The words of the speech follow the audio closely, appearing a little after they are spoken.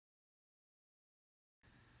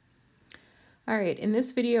All right, in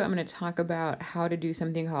this video, I'm going to talk about how to do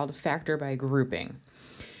something called factor by grouping.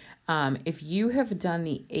 If you have done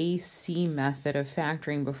the AC method of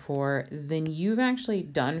factoring before, then you've actually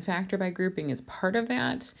done factor by grouping as part of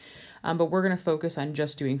that, but we're going to focus on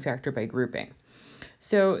just doing factor by grouping.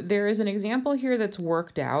 So there is an example here that's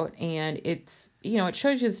worked out, and it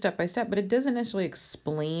shows you the step by step, but it doesn't necessarily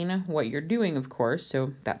explain what you're doing, of course,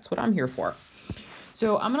 so that's what I'm here for.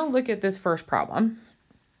 So I'm going to look at this first problem.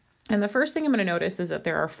 And the first thing I'm going to notice is that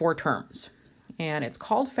there are 4 terms. And it's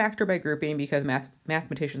called factor by grouping because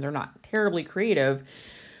mathematicians are not terribly creative.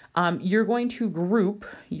 You're going to group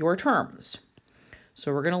your terms.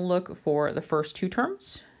 So we're going to look for the first 2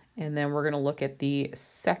 terms, and then we're going to look at the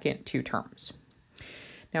second 2 terms.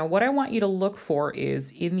 Now, what I want you to look for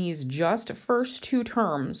is in these just first 2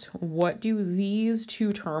 terms, what do these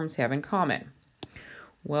 2 terms have in common?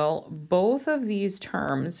 Well, both of these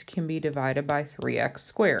terms can be divided by 3x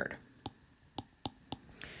squared.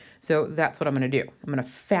 So that's what I'm going to do. I'm going to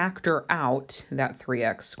factor out that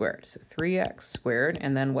 3x squared. So 3x squared,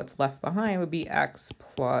 and then what's left behind would be x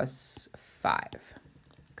plus 5.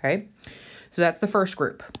 Okay, so that's the first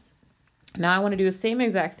group. Now I want to do the same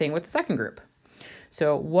exact thing with the second group.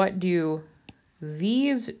 So what do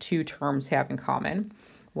these 2 terms have in common?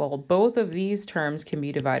 Well, both of these terms can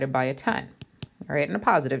be divided by a 10. All right, and a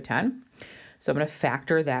positive 10. So I'm going to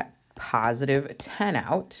factor that positive 10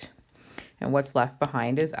 out. And what's left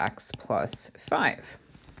behind is x plus 5.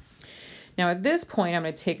 Now at this point, I'm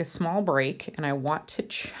going to take a small break, and I want to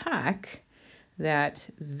check that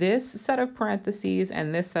this set of parentheses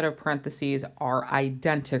and this set of parentheses are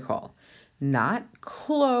identical. Not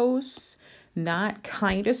close, not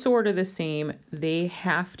kind of sort of the same. They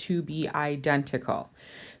have to be identical.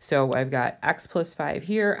 So I've got x plus 5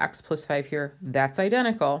 here, x plus 5 here. That's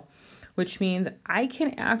identical, which means I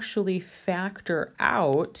can actually factor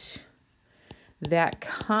out that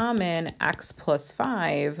common x plus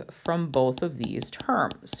 5 from both of these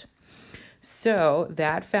terms. So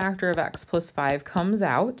that factor of x plus 5 comes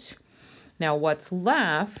out. Now what's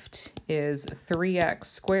left is 3x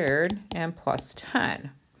squared and plus 10.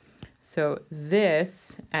 So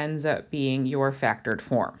this ends up being your factored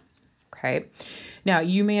form. Okay. Now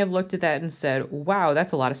you may have looked at that and said, wow,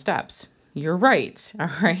 that's a lot of steps. You're right. All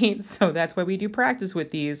right. So that's why we do practice with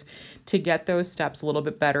these, to get those steps a little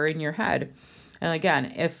bit better in your head. And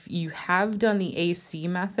again, if you have done the AC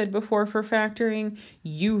method before for factoring,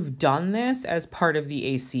 you've done this as part of the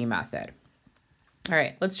AC method. All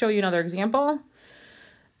right, let's show you another example.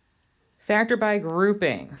 Factor by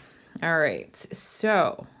grouping. All right,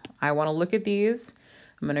 so I want to look at these.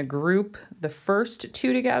 I'm going to group the first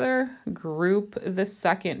 2 together, group the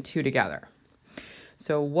second 2 together.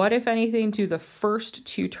 So what, if anything, do the first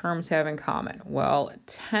 2 terms have in common? Well,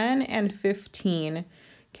 10 and 15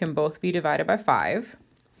 can both be divided by 5.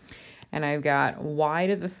 And I've got y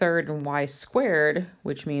to the third and y squared,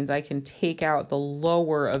 which means I can take out the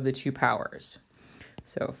lower of the 2 powers.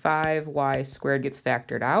 So 5y squared gets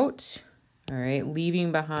factored out, all right,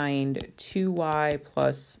 leaving behind 2y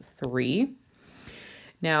plus 3.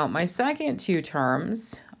 Now, my second 2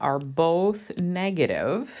 terms are both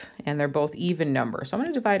negative, and they're both even numbers. So I'm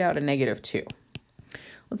going to divide out a -2.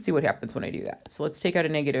 Let's see what happens when I do that. So let's take out a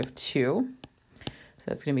 -2. So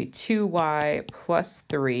that's going to be 2y plus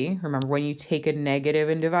 3. Remember, when you take a negative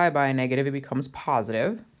and divide by a negative, it becomes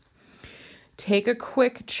positive. Take a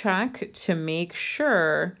quick check to make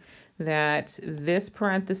sure that this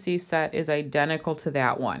parenthesis set is identical to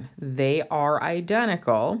that one. They are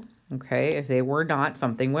identical. Okay, if they were not,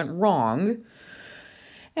 something went wrong.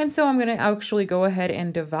 And so I'm going to actually go ahead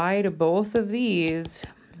and divide both of these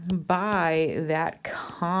by that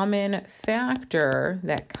common factor,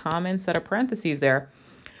 that common set of parentheses there,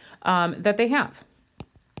 that they have.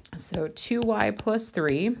 So 2y plus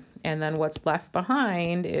 3, and then what's left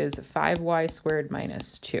behind is 5y squared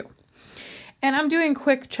minus 2. And I'm doing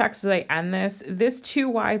quick checks as I end this. This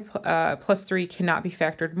 2y plus 3 cannot be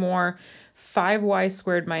factored more. 5y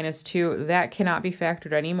squared minus 2, that cannot be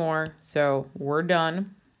factored anymore. So we're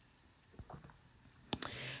done.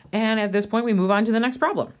 And at this point, we move on to the next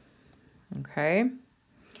problem. Okay.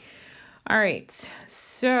 All right.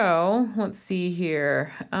 So let's see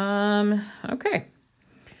here. Okay.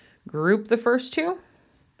 Group the first 2.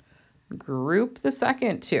 Group the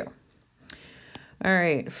second 2. All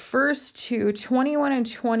right. First 2, 21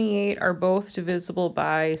 and 28 are both divisible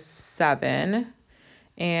by 7.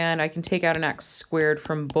 And I can take out an x squared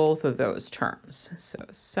from both of those terms. So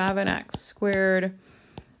 7x squared.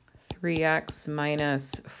 3x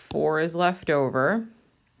minus 4 is left over.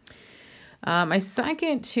 My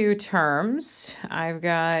second two terms, I've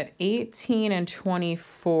got 18 and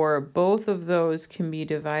 24. Both of those can be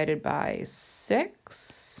divided by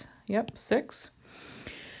 6. Yep, 6.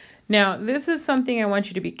 Now, this is something I want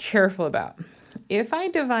you to be careful about. If I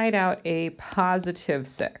divide out a positive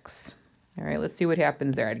 6, all right, let's see what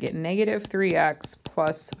happens there. I'd get negative 3x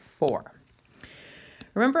plus 4.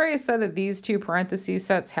 Remember I said that these two parentheses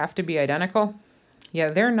sets have to be identical? Yeah,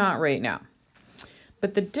 they're not right now.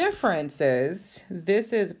 But the difference is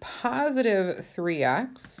this is positive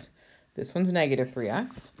 3x. This one's negative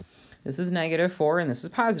 3x. This is negative 4, and this is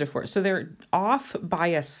positive 4. So they're off by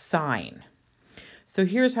a sign. So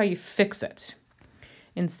here's how you fix it.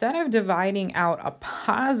 Instead of dividing out a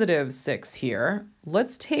positive 6 here,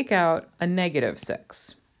 let's take out a negative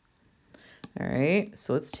 6. All right,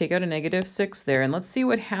 so let's take out a negative 6 there, and let's see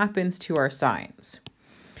what happens to our signs.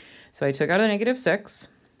 So I took out a negative 6.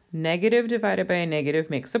 Negative divided by a negative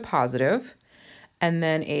makes a positive. And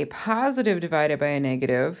then a positive divided by a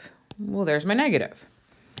negative, well, there's my negative.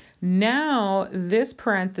 Now this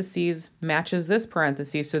parentheses matches this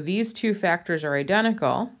parentheses, so these two factors are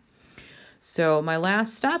identical. So my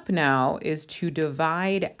last step now is to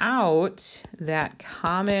divide out that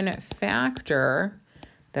common factor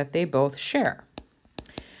that they both share.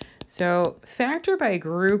 So factor by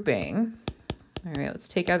grouping. All right, let's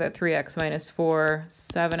take out that 3x minus 4,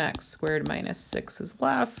 7x squared minus 6 is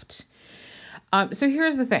left. So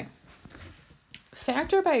here's the thing.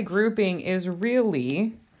 Factor by grouping is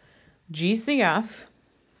really GCF,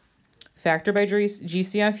 factor by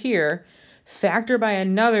GCF here, factor by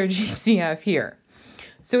another GCF here.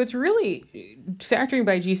 So it's really factoring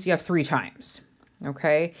by GCF 3 times.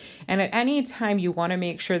 Okay, and at any time you want to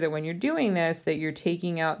make sure that when you're doing this that you're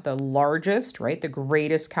taking out the largest, right, the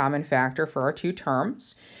greatest common factor for our two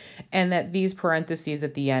terms, and that these parentheses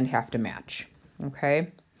at the end have to match.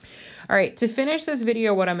 Okay, all right, to finish this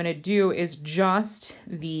video, what I'm going to do is just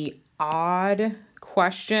the odd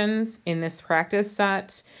questions in this practice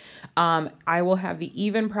set. I will have the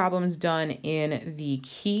even problems done in the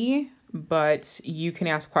key, but you can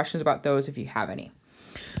ask questions about those if you have any.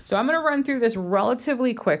 So I'm going to run through this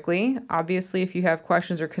relatively quickly. Obviously, if you have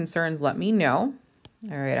questions or concerns, let me know.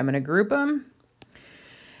 All right, I'm going to group them.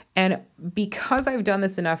 And because I've done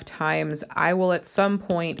this enough times, I will at some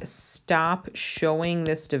point stop showing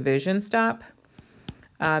this division step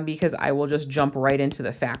because I will just jump right into the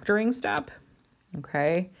factoring step.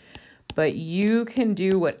 Okay, but you can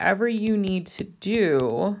do whatever you need to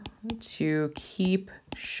do to keep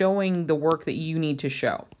showing the work that you need to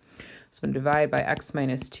show. So I'm going to divide by x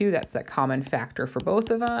minus 2. That's that common factor for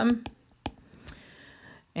both of them.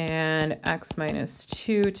 And x minus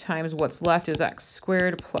 2 times what's left is x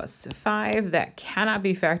squared plus 5. That cannot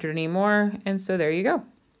be factored anymore. And so there you go.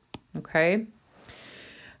 Okay.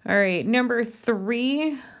 All right. Number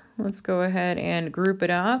 3. Let's go ahead and group it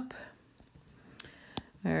up.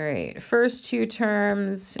 All right, first two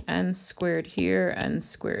terms, n squared here, n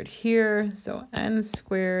squared here. So n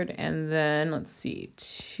squared, and then let's see,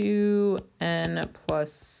 2n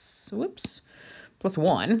plus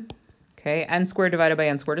 1. Okay, n squared divided by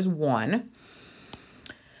n squared is 1.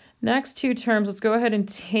 Next two terms, let's go ahead and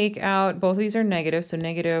take out, both of these are negative, so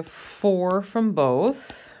negative 4 from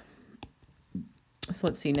both. So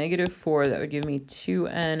let's see, negative 4, that would give me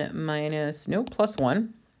 2n minus, plus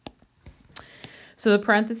 1. So the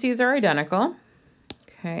parentheses are identical.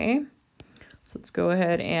 Okay, so let's go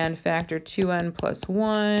ahead and factor 2n plus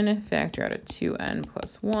 1, factor out a 2n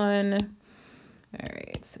plus 1. All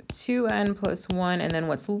right, so 2n plus 1, and then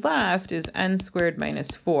what's left is n squared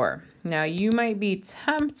minus 4. Now you might be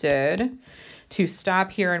tempted to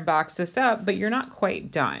stop here and box this up, but you're not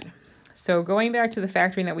quite done. So going back to the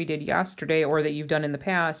factoring that we did yesterday or that you've done in the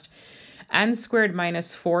past, n squared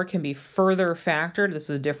minus 4 can be further factored. This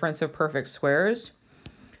is a difference of perfect squares.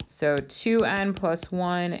 So 2n plus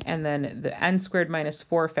 1, and then the n squared minus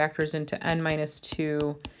 4 factors into n minus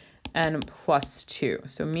 2, n plus 2.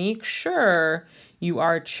 So make sure you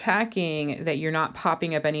are checking that you're not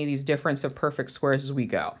popping up any of these difference of perfect squares as we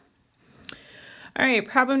go. All right,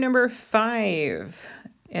 problem number 5.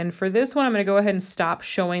 And for this one, I'm going to go ahead and stop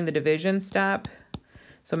showing the division step.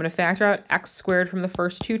 So I'm going to factor out x squared from the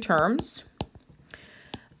first two terms.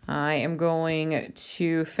 I am going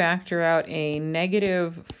to factor out a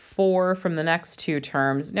negative 4 from the next two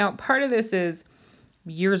terms. Now, part of this is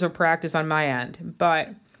years of practice on my end,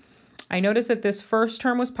 but I noticed that this first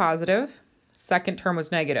term was positive, second term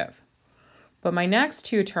was negative. But my next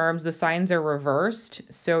two terms, the signs are reversed.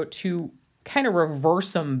 So to kind of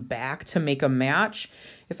reverse them back to make a match,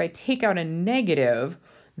 if I take out a negative,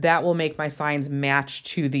 that will make my signs match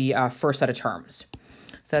to the first set of terms.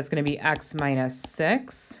 So that's going to be x minus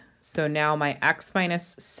 6. So now my x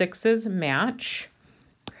minus 6's match.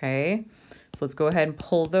 Okay, so let's go ahead and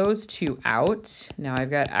pull those two out. Now I've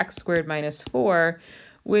got x squared minus 4,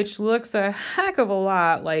 which looks a heck of a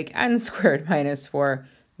lot like n squared minus 4,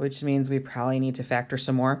 which means we probably need to factor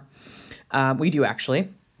some more. We do actually.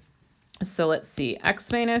 So let's see,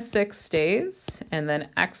 x minus 6 stays, and then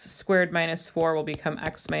x squared minus 4 will become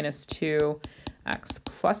x minus 2, x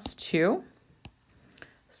plus 2.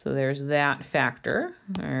 So there's that factor,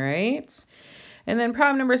 all right. And then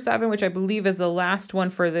problem number 7, which I believe is the last one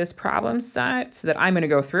for this problem set that I'm going to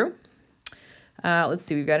go through. Let's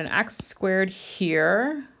see, we've got an x squared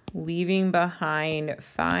here, leaving behind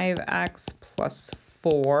 5x plus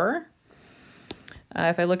 4.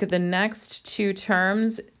 If I look at the next two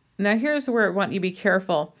terms, now here's where I want you to be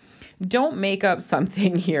careful. Don't make up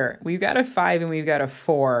something here. We've got a 5 and we've got a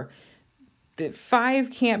 4. The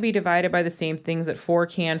 5 can't be divided by the same things that 4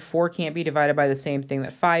 can. 4 can't be divided by the same thing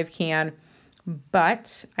that 5 can.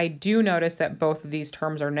 But I do notice that both of these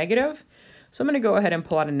terms are negative. So I'm going to go ahead and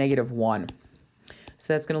pull out a negative 1.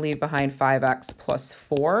 So that's going to leave behind 5x plus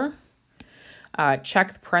 4.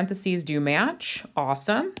 Check the parentheses do match.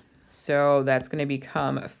 Awesome. So that's going to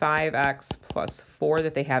become 5x plus 4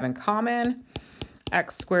 that they have in common.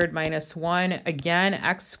 X squared minus 1. Again,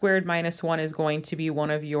 x squared minus 1 is going to be one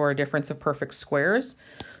of your difference of perfect squares.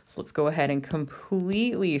 So let's go ahead and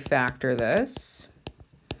completely factor this.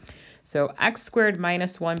 So x squared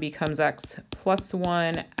minus 1 becomes x plus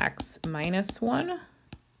 1, x minus 1.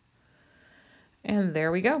 And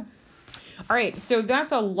there we go. All right, so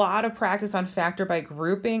that's a lot of practice on factor by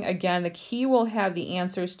grouping. Again, the key will have the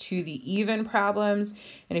answers to the even problems.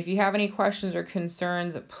 And if you have any questions or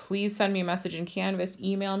concerns, please send me a message in Canvas,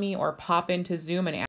 email me, or pop into Zoom and ask.